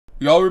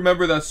Y'all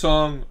remember that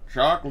song,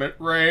 Chocolate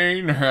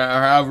Rain, or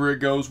however it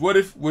goes? What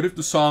if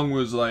the song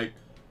was like,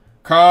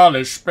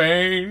 College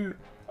Spain,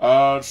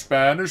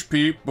 Spanish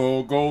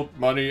people, gold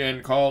money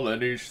and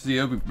colonies? See,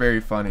 it'll be very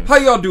funny. How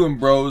y'all doing,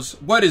 bros?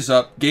 What is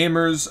up,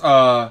 gamers?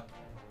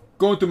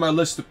 Going through my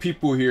list of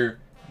people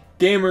here.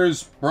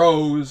 Gamers,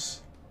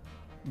 bros,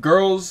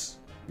 girls,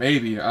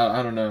 maybe,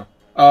 I don't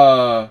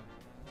know.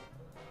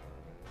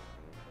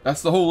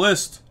 That's the whole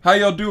list. How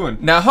y'all doing?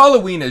 Now,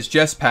 Halloween has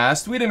just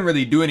passed. We didn't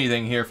really do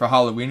anything here for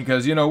Halloween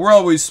because, you know, we're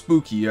always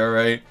spooky,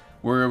 alright?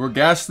 We're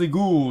ghastly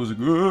ghouls.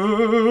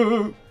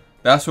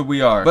 That's what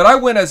we are. But I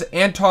went as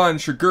Anton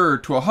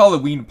Chigurh to a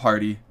Halloween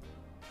party.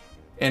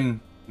 And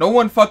no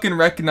one fucking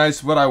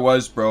recognized what I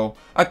was, bro.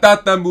 I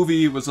thought that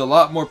movie was a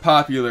lot more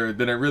popular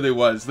than it really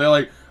was. They're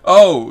like,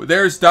 oh,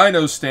 there's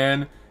Dino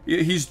Stan.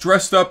 He's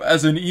dressed up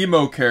as an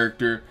emo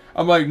character.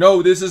 I'm like,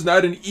 no, this is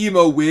not an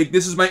emo wig.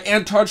 This is my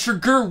Anton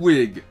Chigurh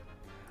wig.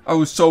 I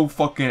was so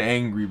fucking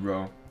angry,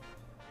 bro.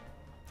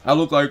 I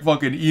look like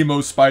fucking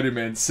emo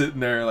Spider-Man sitting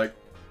there like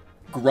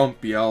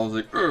grumpy. I was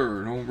like,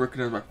 no one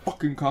recognized my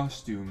fucking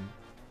costume.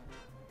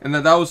 And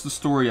that was the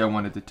story I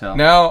wanted to tell.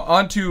 Now,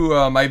 on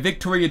to my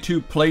Victoria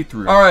 2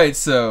 playthrough. Alright,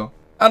 so,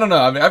 I don't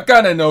know. I mean, I've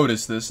kind of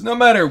noticed this. No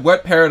matter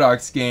what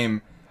Paradox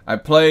game I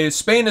play,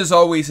 Spain is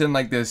always in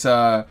like this,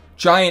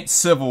 giant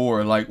civil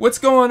war. Like, what's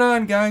going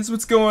on, guys?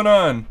 What's going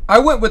on? I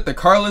went with the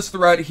Carlos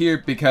throughout here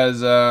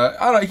because, I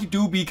don't know, he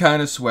do be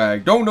kind of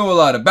swag. Don't know a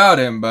lot about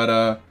him,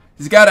 but,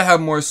 he's got to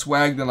have more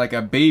swag than, like,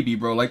 a baby,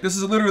 bro. Like, this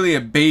is literally a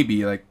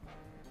baby. Like,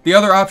 the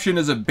other option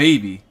is a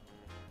baby.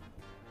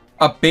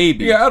 A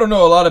baby. Yeah, I don't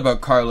know a lot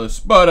about Carlos,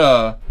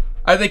 but,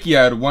 I think he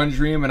had one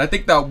dream, and I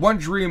think that one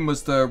dream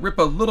was to rip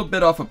a little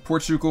bit off of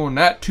Portugal,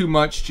 not too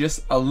much,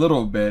 just a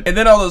little bit. And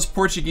then all those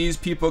Portuguese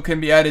people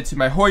can be added to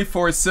my Hoi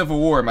For civil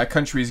war my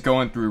country's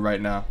going through right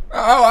now.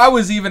 I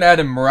was even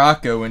adding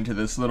Morocco into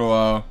this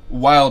little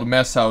wild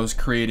mess I was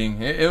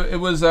creating. It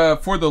was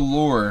for the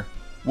lore.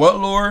 What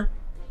lore?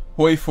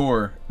 Hoi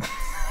For.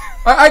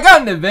 I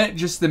got an event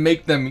just to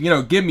make them, you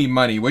know, give me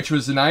money, which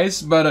was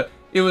nice, but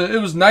it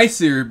was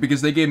nicer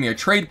because they gave me a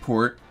trade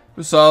port.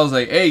 So I was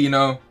like, hey, you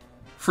know,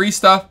 free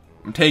stuff,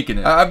 I'm taking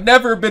it. I've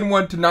never been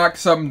one to knock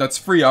something that's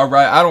free,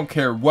 alright? I don't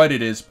care what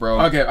it is, bro.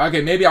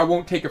 Okay, maybe I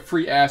won't take a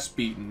free ass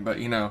beating, but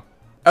you know.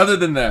 Other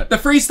than that, the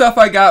free stuff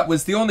I got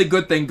was the only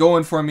good thing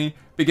going for me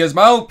because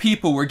my old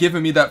people were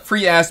giving me that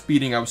free ass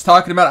beating I was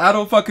talking about. I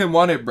don't fucking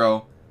want it,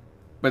 bro.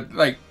 But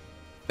like,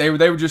 they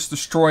were just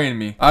destroying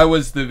me. I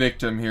was the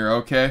victim here,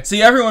 okay?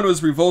 See, everyone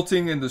was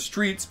revolting in the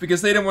streets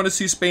because they didn't want to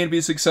see Spain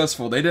be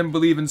successful. They didn't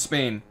believe in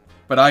Spain,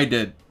 but I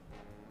did.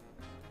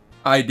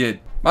 I did.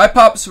 My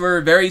pops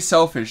were very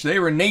selfish. They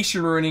were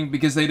nation ruining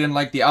because they didn't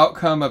like the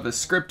outcome of a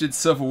scripted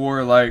civil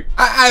war. Like,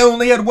 I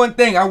only had one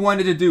thing I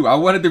wanted to do. I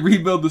wanted to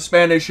rebuild the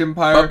Spanish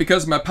Empire. But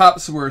because my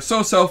pops were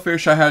so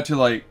selfish, I had to,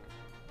 like,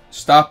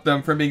 stop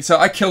them from being so.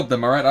 I killed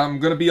them, alright? I'm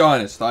gonna be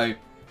honest. I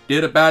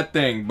did a bad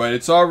thing, but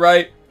it's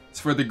alright.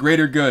 It's for the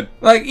greater good.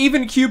 Like,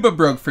 even Cuba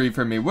broke free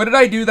from me. What did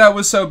I do that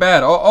was so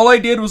bad? All I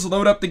did was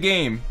load up the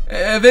game.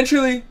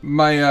 Eventually,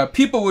 my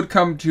people would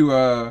come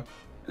to,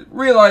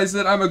 realize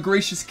that I'm a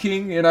gracious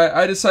king, and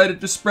I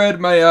decided to spread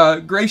my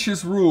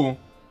gracious rule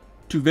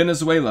to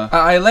Venezuela.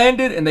 I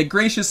landed, and they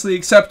graciously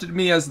accepted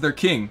me as their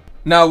king.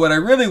 Now, what I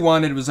really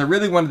wanted was I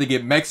really wanted to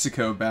get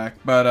Mexico back,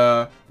 but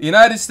the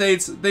United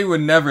States, they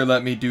would never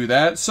let me do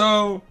that,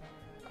 so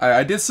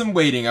I did some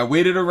waiting. I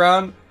waited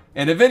around,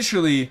 and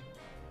eventually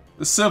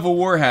the Civil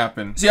War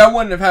happened. See, I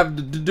wouldn't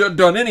have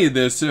done any of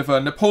this if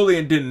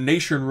Napoleon didn't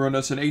nation ruin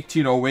us in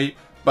 1808,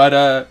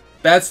 but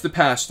that's the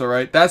past,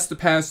 alright? That's the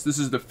past, this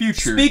is the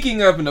future.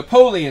 Speaking of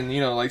Napoleon,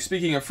 you know, like,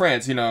 speaking of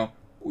France, you know,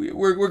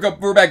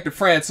 we're back to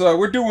France.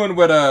 We're doing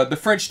what the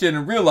French did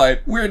in real life.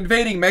 We're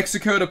invading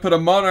Mexico to put a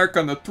monarch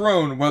on the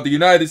throne while the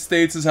United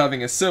States is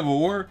having a civil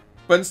war.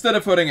 But instead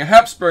of putting a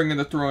Habsburg on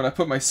the throne, I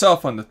put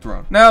myself on the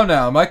throne.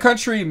 Now, my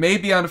country may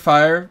be on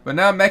fire, but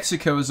now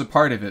Mexico is a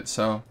part of it,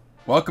 so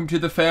welcome to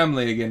the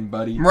family again,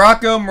 buddy.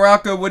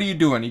 Morocco, what are you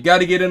doing? You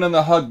gotta get in on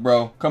the hug,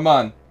 bro. Come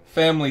on.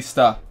 Family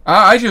stuff.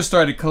 I just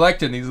started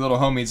collecting these little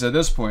homies at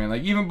this point.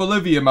 Like, even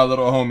Bolivia, my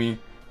little homie.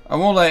 I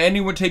won't let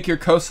anyone take your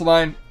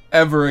coastline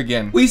ever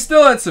again. We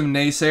still had some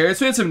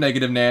naysayers, we had some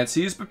negative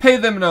Nancy's, but pay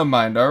them no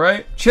mind,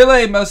 alright?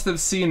 Chile must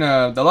have seen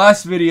the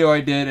last video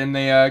I did, and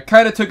they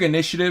kind of took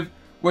initiative,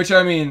 which,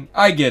 I mean,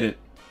 I get it.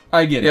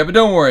 Yeah, but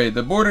don't worry,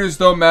 the borders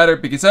don't matter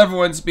because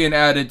everyone's being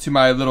added to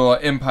my little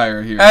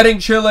empire here. Adding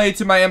Chile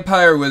to my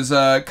empire was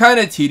kind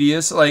of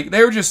tedious. Like,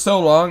 they were just so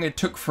long, it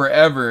took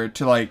forever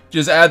to, like,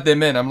 just add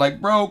them in. I'm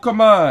like, bro, come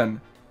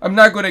on. I'm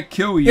not gonna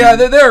kill you. Yeah,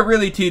 they're a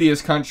really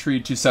tedious country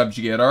to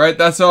subjugate, alright?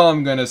 That's all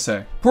I'm gonna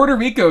say. Puerto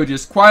Rico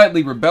just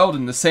quietly rebelled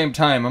in the same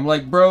time. I'm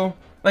like, bro,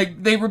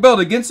 like, they rebelled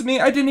against me?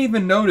 I didn't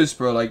even notice,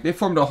 bro. Like, they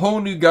formed a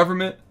whole new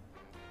government.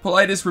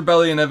 politest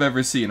rebellion I've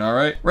ever seen,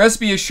 alright? Rest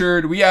be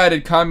assured, we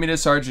added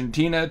communist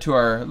Argentina to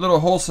our little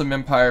wholesome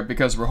empire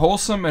because we're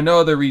wholesome and no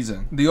other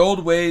reason. The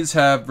old ways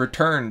have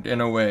returned in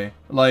a way.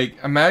 Like,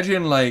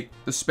 imagine like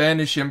the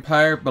Spanish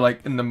Empire, but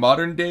like in the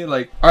modern day,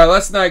 like, alright,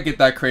 let's not get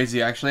that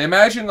crazy actually.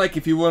 Imagine like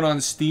if you went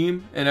on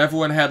Steam and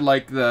everyone had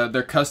like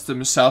their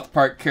custom South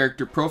Park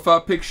character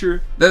profile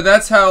picture.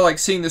 That's how like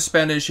seeing the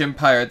Spanish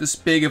Empire, this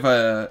big of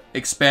a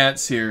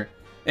expanse here.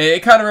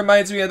 It kind of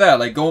reminds me of that,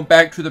 like going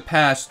back to the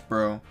past,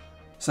 bro.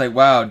 It's like,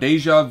 wow,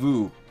 deja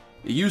vu.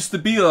 It used to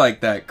be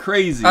like that.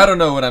 Crazy. I don't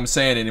know what I'm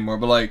saying anymore,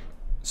 but like,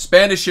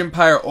 Spanish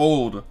Empire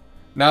old.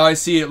 Now I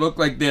see it look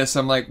like this.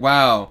 I'm like,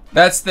 wow.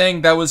 That's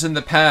thing that was in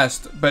the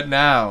past, but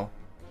now.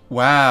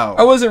 Wow.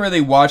 I wasn't really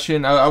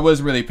watching. I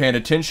wasn't really paying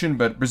attention,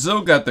 but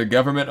Brazil got their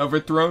government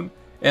overthrown.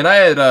 And I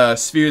had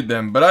sphered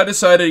them, but I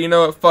decided, you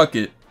know what, fuck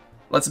it.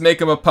 Let's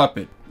make him a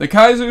puppet. The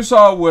Kaiser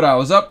saw what I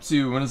was up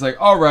to and was like,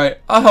 alright,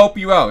 I'll help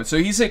you out. So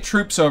he sent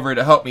troops over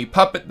to help me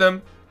puppet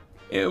them.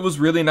 It was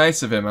really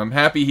nice of him. I'm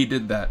happy he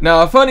did that.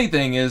 Now, a funny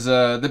thing is,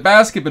 the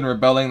Basque had been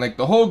rebelling like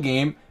the whole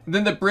game. And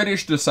then the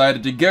British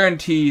decided to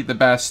guarantee the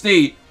Basque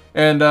state.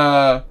 And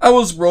I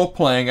was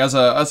role-playing as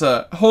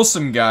a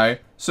wholesome guy.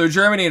 So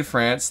Germany and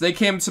France, they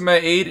came to my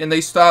aid and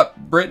they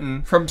stopped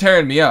Britain from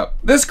tearing me up.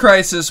 This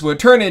crisis would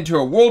turn into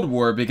a world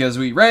war because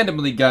we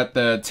randomly got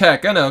the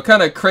tech. I know,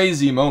 kind of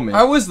crazy moment.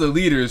 I was the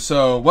leader,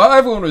 so while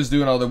everyone was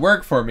doing all the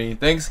work for me,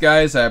 thanks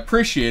guys, I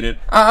appreciate it.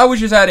 I was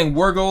just adding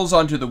war goals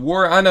onto the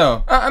war. I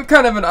know, I'm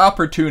kind of an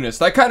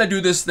opportunist. I kind of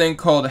do this thing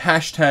called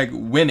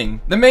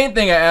 #winning. The main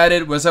thing I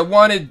added was I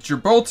wanted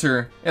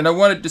Gibraltar and I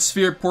wanted to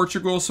sphere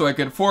Portugal so I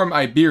could form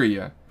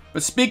Iberia.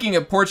 But speaking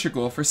of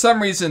Portugal, for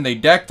some reason they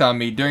decked on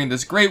me during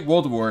this great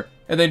world war,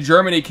 and then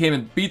Germany came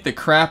and beat the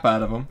crap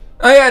out of them.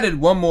 I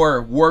added one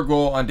more war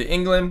goal onto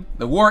England,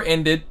 the war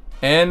ended,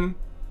 and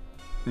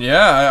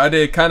yeah, I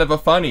did kind of a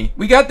funny.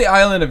 We got the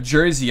island of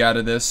Jersey out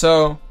of this,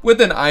 so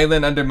with an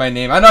island under my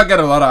name, I know I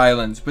got a lot of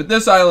islands, but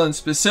this island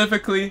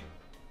specifically,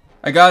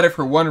 I got it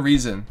for one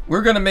reason.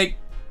 We're gonna make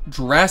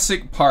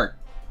Jurassic Park.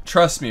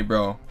 Trust me,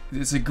 bro.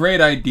 It's a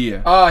great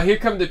idea. Here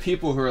come the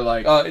people who are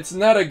like, it's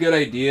not a good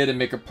idea to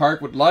make a park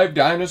with live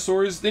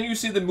dinosaurs. Then you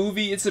see the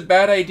movie, it's a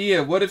bad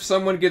idea. What if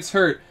someone gets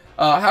hurt?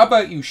 How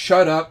about you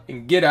shut up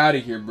and get out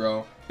of here,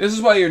 bro? This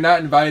is why you're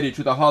not invited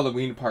to the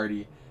Halloween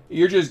party.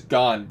 You're just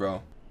gone,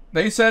 bro.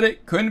 They said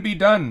it couldn't be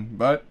done,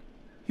 but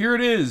here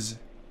it is.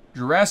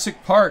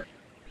 Jurassic Park.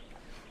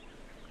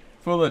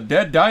 Full of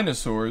dead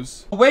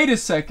dinosaurs. Wait a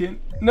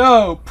second.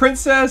 No,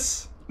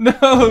 princess.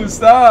 No,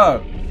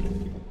 stop.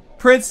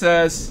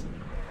 Princess.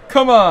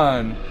 Come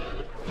on.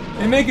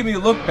 You're making me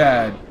look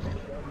bad.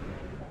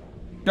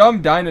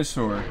 Dumb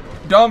dinosaur.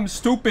 Dumb,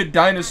 stupid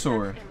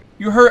dinosaur.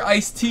 You hurt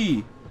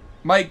Ice-T.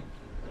 My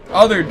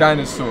other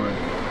dinosaur,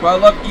 who I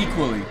love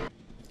equally.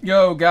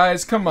 Yo,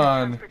 guys, come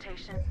on.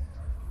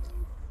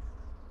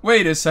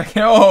 Wait a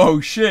second.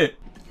 Oh, shit.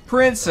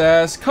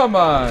 Princess, come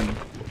on.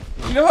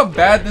 You know how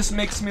bad this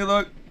makes me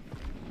look?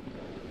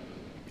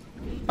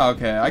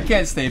 Okay, I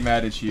can't stay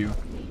mad at you.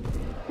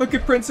 Look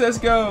at Princess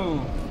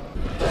go.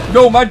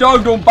 No, my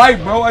dog don't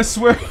bite, bro. I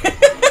swear.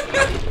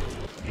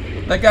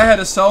 That guy had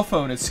a cell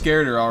phone. It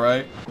scared her,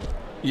 alright?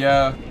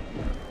 Yeah.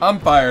 I'm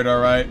fired,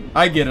 alright?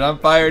 I get it. I'm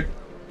fired.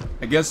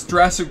 I guess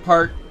Jurassic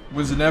Park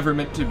was never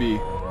meant to be.